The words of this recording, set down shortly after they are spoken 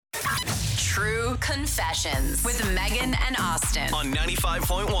True Confessions with Megan and Austin. On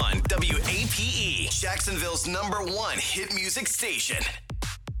 95.1 WAPE, Jacksonville's #1 hit music station.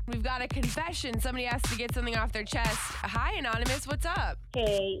 We've got a confession. Somebody has to get something off their chest. Hi, Anonymous. What's up?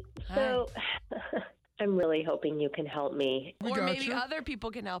 Hey, so I'm really hoping you can help me. Or maybe other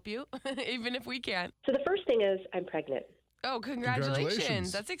people can help you, even if we can't. So the first thing is I'm pregnant. Oh,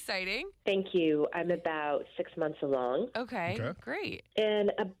 congratulations. That's exciting. Thank you. I'm about 6 months along. Okay, great.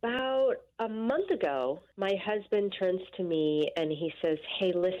 And about a month ago, my husband turns to me and he says,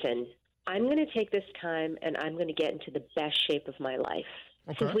 hey, listen, I'm going to take this time and I'm going to get into the best shape of my life.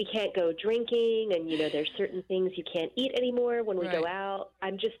 Since we can't go drinking and, there's certain things you can't eat anymore when we go out,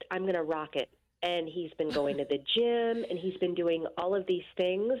 I'm going to rock it. And he's been going to the gym and he's been doing all of these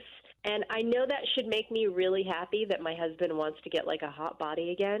things. And I know that should make me really happy that my husband wants to get like a hot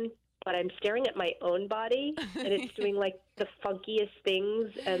body again. But I'm staring at my own body and it's doing like the funkiest things.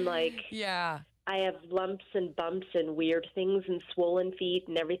 And I have lumps and bumps and weird things and swollen feet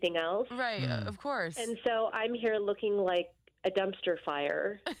and everything else. Right, of course. And so I'm here looking like a dumpster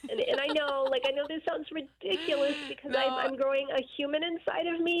fire. And I know this sounds ridiculous because I'm growing a human inside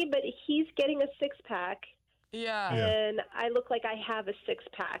of me, but he's getting a six-pack. Yeah. And I look like I have a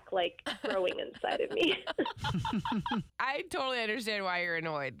six-pack, growing inside of me. I totally understand why you're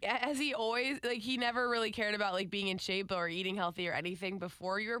annoyed. Has he always, he never really cared about, being in shape or eating healthy or anything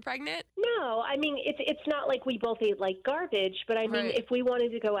before you were pregnant? No, I mean, it's not like we both ate like garbage, but I mean, if we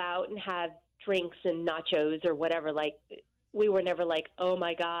wanted to go out and have drinks and nachos or whatever, we were never like, oh,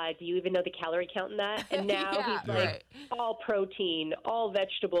 my God, do you even know the calorie count in that? And now he's all protein, all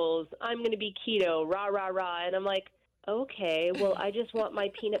vegetables. I'm going to be keto, rah, rah, rah. And I'm like, okay, well, I just want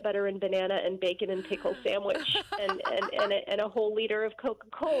my peanut butter and banana and bacon and pickle sandwich and a whole liter of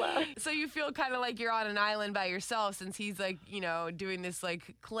Coca-Cola. So you feel kind of like you're on an island by yourself since he's doing this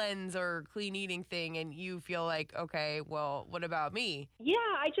cleanse or clean eating thing. And you feel like, okay, well, what about me? Yeah,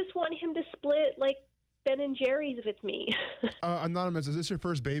 I just want him to split Ben and Jerry's with me. Anonymous, is this your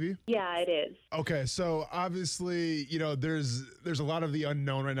first baby? Yeah, it is. Okay, so obviously, there's a lot of the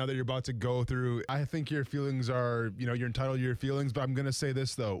unknown right now that you're about to go through. I think your feelings are, you're entitled to your feelings, but I'm going to say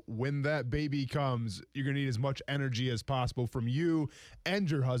this, though. When that baby comes, you're going to need as much energy as possible from you and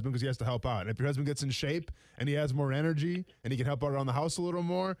your husband because he has to help out. And if your husband gets in shape and he has more energy and he can help out around the house a little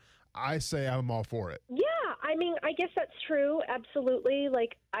more, I say I'm all for it. Yeah, I mean, I guess that's true. Absolutely.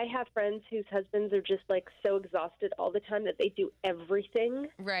 I have friends whose husbands are just so exhausted all the time that they do everything.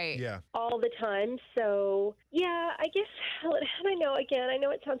 Right. Yeah. All the time. So, yeah, I guess, and I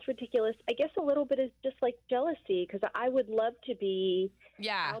know it sounds ridiculous. I guess a little bit is just jealousy because I would love to be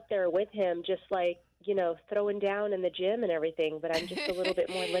out there with him, just throwing down in the gym and everything, but I'm just a little bit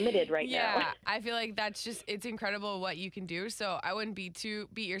more limited right now. Yeah, I feel like it's incredible what you can do. So I wouldn't beat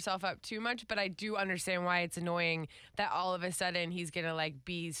yourself up too much, but I do understand why it's annoying that all of a sudden he's going to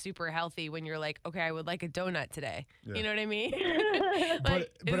be super healthy when you're like, okay, I would like a donut today. Yeah. You know what I mean? But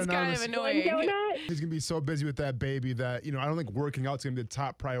it's kind of annoying. He's going to be so busy with that baby that, I don't think working out's going to be the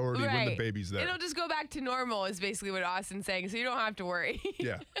top priority when the baby's there. It'll just go back to normal is basically what Austin's saying, so you don't have to worry.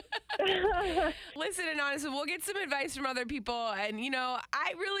 Yeah. Listen, Anonymous, we'll get some advice from other people. And,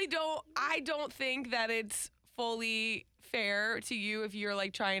 I don't think that it's fully fair to you if you're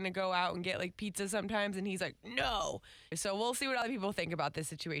trying to go out and get pizza sometimes and he's like, no. So we'll see what other people think about this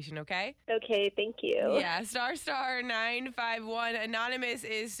situation, okay? Okay, thank you. Yeah, star 951. Anonymous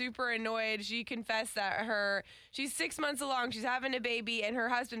is super annoyed. She confessed that she's 6 months along, she's having a baby, and her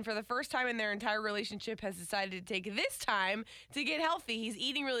husband, for the first time in their entire relationship, has decided to take this time to get healthy. He's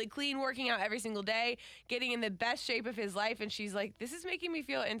eating really clean, working out every single day, getting in the best shape of his life, and she's like, this is making me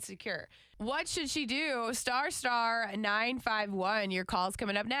feel insecure. What should she do? Star 951. Your call's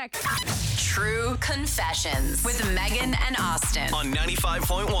coming up next. True Confessions with Megan and Austin. On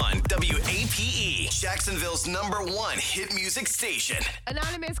 95.1 WAPE, Jacksonville's #1 hit music station.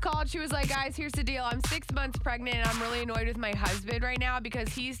 Anonymous called. She was like, guys, here's the deal. I'm 6 months pregnant and I'm really annoyed with my husband right now because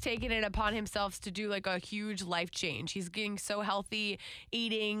he's taken it upon himself to do a huge life change. He's getting so healthy,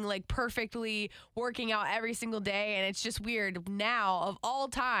 eating perfectly, working out every single day. And it's just weird. Now, of all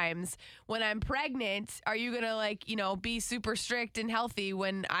times, when I'm pregnant, are you going to be super strict and healthy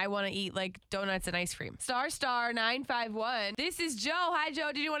when I want to eat donuts and ice cream? Star 951. This is Joe. Hi,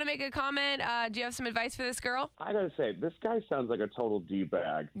 Joe. Did you want to make a comment? Do you have some advice for this girl? I gotta say, this guy sounds like a total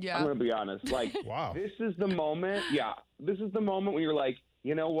D-bag. Yeah. I'm gonna be honest. Wow. This is the moment. Yeah, this is the moment when you're like,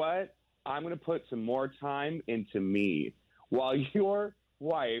 you know what? I'm gonna put some more time into me while your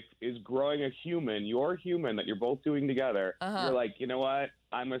wife is growing a human, your human that you're both doing together. You're like, you know what?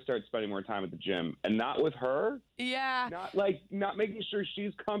 I'm going to start spending more time at the gym, and not with her. Yeah. Not making sure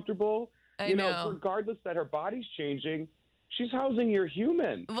she's comfortable I know. Regardless that her body's changing, she's housing your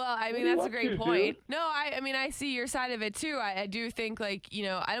human. Well, I mean, that's a great point. No, I mean, I see your side of it too. I do think, like,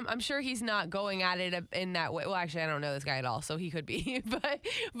 I'm sure he's not going at it in that way. Well, actually, I don't know this guy at all, so he could be.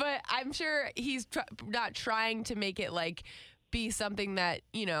 but I'm sure he's not trying to make it like be something that,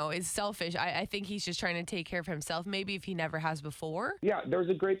 is selfish. I think he's just trying to take care of himself, maybe if he never has before. Yeah, there's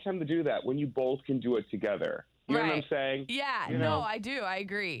a great time to do that when you both can do it together. You know what I'm saying? Yeah, no, I do. I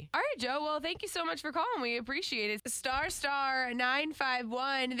agree. All right, Joe. Well, thank you so much for calling. We appreciate it. Star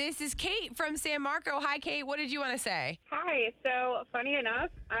 951. This is Kate from San Marco. Hi, Kate. What did you want to say? Hi. So, funny enough,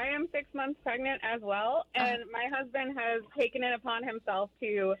 I am 6 months pregnant as well, and my husband has taken it upon himself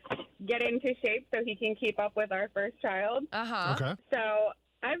to get into shape so he can keep up with our first child. Okay. So,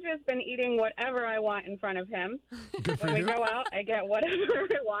 I've just been eating whatever I want in front of him. When we go out, I get whatever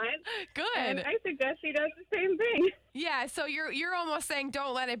I want. Good. And I suggest he does the same thing. Yeah, so you're almost saying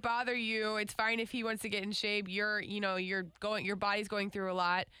don't let it bother you. It's fine if he wants to get in shape. Your body's going through a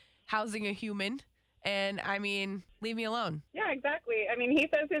lot, housing a human. And I mean, leave me alone. Yeah, exactly. I mean, he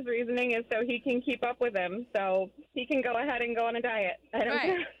says his reasoning is so he can keep up with him. So he can go ahead and go on a diet. I don't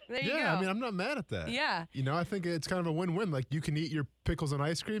care. There you go. I mean, I'm not mad at that. Yeah. I think it's kind of a win-win. Like, you can eat your pickles and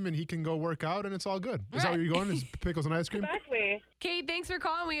ice cream, and he can go work out, and it's all good. Is that where you're going? Is pickles and ice cream? Exactly. Kate, thanks for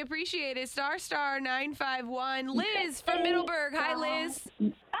calling. We appreciate it. Star 951. Liz from Middleburg. Hi, Liz.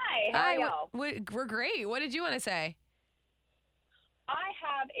 Hi. How are y'all? We're great. What did you want to say? I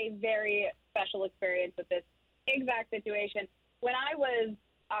have a very special experience with this exact situation. When I was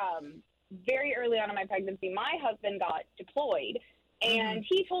very early on in my pregnancy, my husband got deployed, and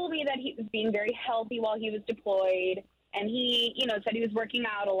he told me that he was being very healthy while he was deployed, and he, said he was working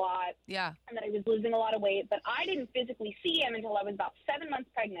out a lot, Yeah. and that he was losing a lot of weight, but I didn't physically see him until I was about 7 months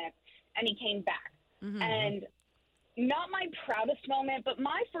pregnant, and he came back. And not my proudest moment, but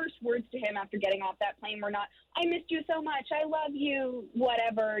my first words to him after getting off that plane were not, I missed you so much, I love you,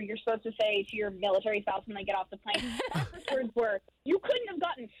 whatever you're supposed to say to your military spouse when they get off the plane. My first words were, you couldn't have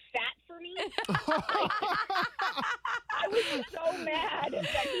gotten fat for me. I was so mad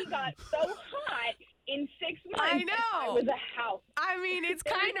that he got so hot in 6 months. I know. I was a house. I mean, it's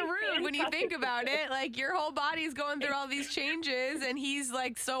kind of rude when you think about it. Like, your whole body's going through all these changes, and he's,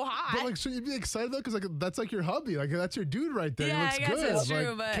 like, so hot. But, like, should you be excited, though? Because, like, that's, like, your hubby. Like, that's your dude right there. Yeah, He looks I guess good. it's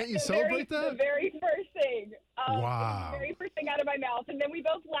true, but can't you celebrate that? The very first thing. Wow. The very first thing out of my mouth. And then we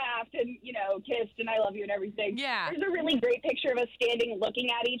both laughed and, kissed and I love you and everything. Yeah. There's a really great picture of us standing looking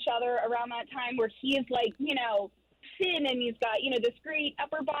at each other around that time where he is like, thin and he's got, this great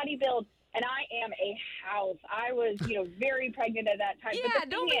upper body build. And I am a house. I was, very pregnant at that time. Yeah,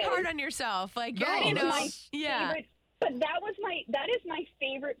 don't be hard on yourself. Like, yeah. Favorite, but that is my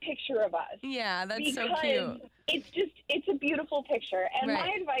favorite picture of us. Yeah, that's because so cute. It's a beautiful picture. And Right.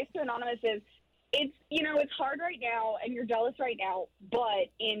 my advice to Anonymous is, it's hard right now and you're jealous right now, but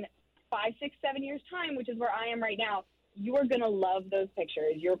in 5, 6, 7 years time, which is where I am right now, you are going to love those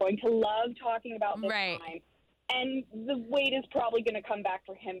pictures. You're going to love talking about this Right. time. And the weight is probably going to come back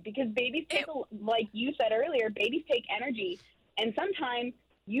for him because babies take, like you said earlier, babies take energy. And sometimes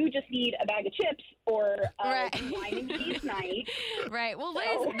you just need a bag of chips or a wine and cheese night. Right. Well,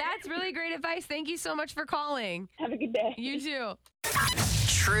 Liz, that's really great advice. Thank you so much for calling. Have a good day. You too.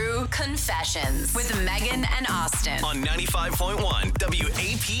 True Confessions with Megan and Austin. On 95.1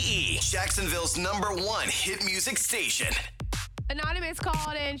 WAPE, Jacksonville's #1 hit music station. Anonymous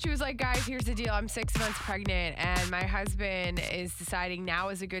called in. She was like, guys, here's the deal. I'm 6 months pregnant, and my husband is deciding now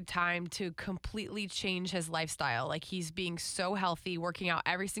is a good time to completely change his lifestyle. Like, he's being so healthy, working out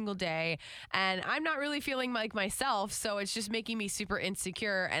every single day, and I'm not really feeling like myself, so it's just making me super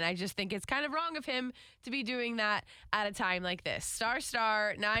insecure, and I just think it's kind of wrong of him to be doing that at a time like this.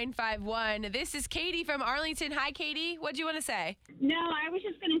 Star 951. This is Katie from Arlington. Hi, Katie. What do you want to say? No, I was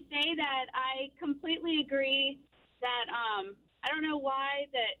just going to say that I completely agree that I don't know why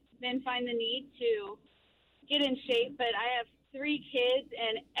that men find the need to get in shape, but I have 3 kids,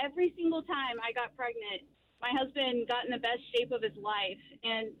 and every single time I got pregnant, my husband got in the best shape of his life.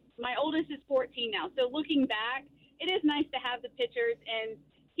 And my oldest is 14 now. So looking back, it is nice to have the pictures, and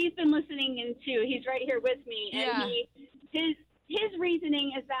he's been listening in too. He's right here with me. And his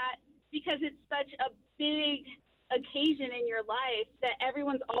reasoning is that because it's such a big occasion in your life that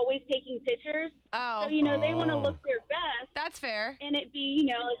everyone's always taking pictures. Oh. So, they want to look their best. That's fair. And it be,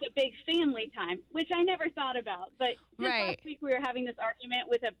 like a big family time, which I never thought about. But just last week we were having this argument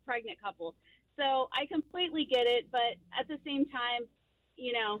with a pregnant couple. So I completely get it. But at the same time,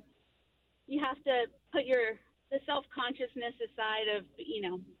 you have to put the self-consciousness aside of,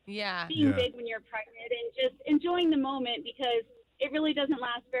 being big when you're pregnant and just enjoying the moment because it really doesn't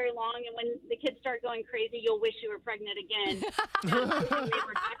last very long. And when the kids start going crazy, you'll wish you were pregnant again. We're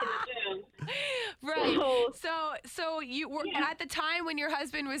back in the gym. Right. So you were at the time when your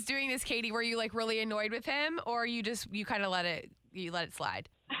husband was doing this, Katie, were you like really annoyed with him, or you kind of let it slide?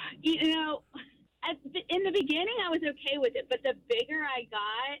 You know, in the beginning, I was okay with it, but the bigger I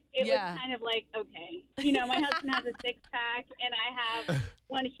got, it was kind of like, okay. You know, my husband has a 6-pack, and I have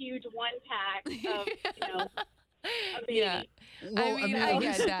one huge 1-pack of, you know, a baby. Yeah. Well, I mean, I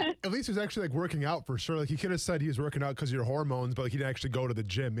get that. At least he was actually like working out for sure. Like he could have said he was working out because of your hormones, but like, he didn't actually go to the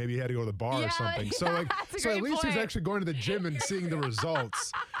gym. Maybe he had to go to the bar or something. So like, that's a so at great least he was point. actually going to the gym and seeing the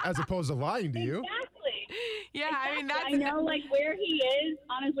results, as opposed to lying to you. Exactly. Yeah, I mean, that's I know, like, where he is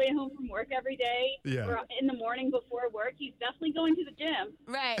on his way home from work every day, or in the morning before work, he's definitely going to the gym.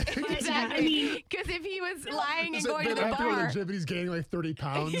 right. I Exactly. mean, Because if he was lying and So going to then the after bar, the gym, and he's gaining like 30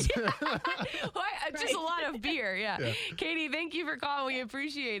 pounds. just a lot of beer. Yeah. Yeah. Katie, thank you for calling. We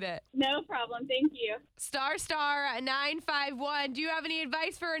appreciate it. No problem. Thank you. Star 951. Do you have any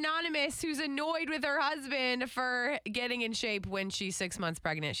advice for Anonymous who's annoyed with her husband for getting in shape when she's 6 months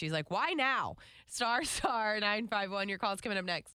pregnant? She's like, why now? Star 951. Your call's coming up next.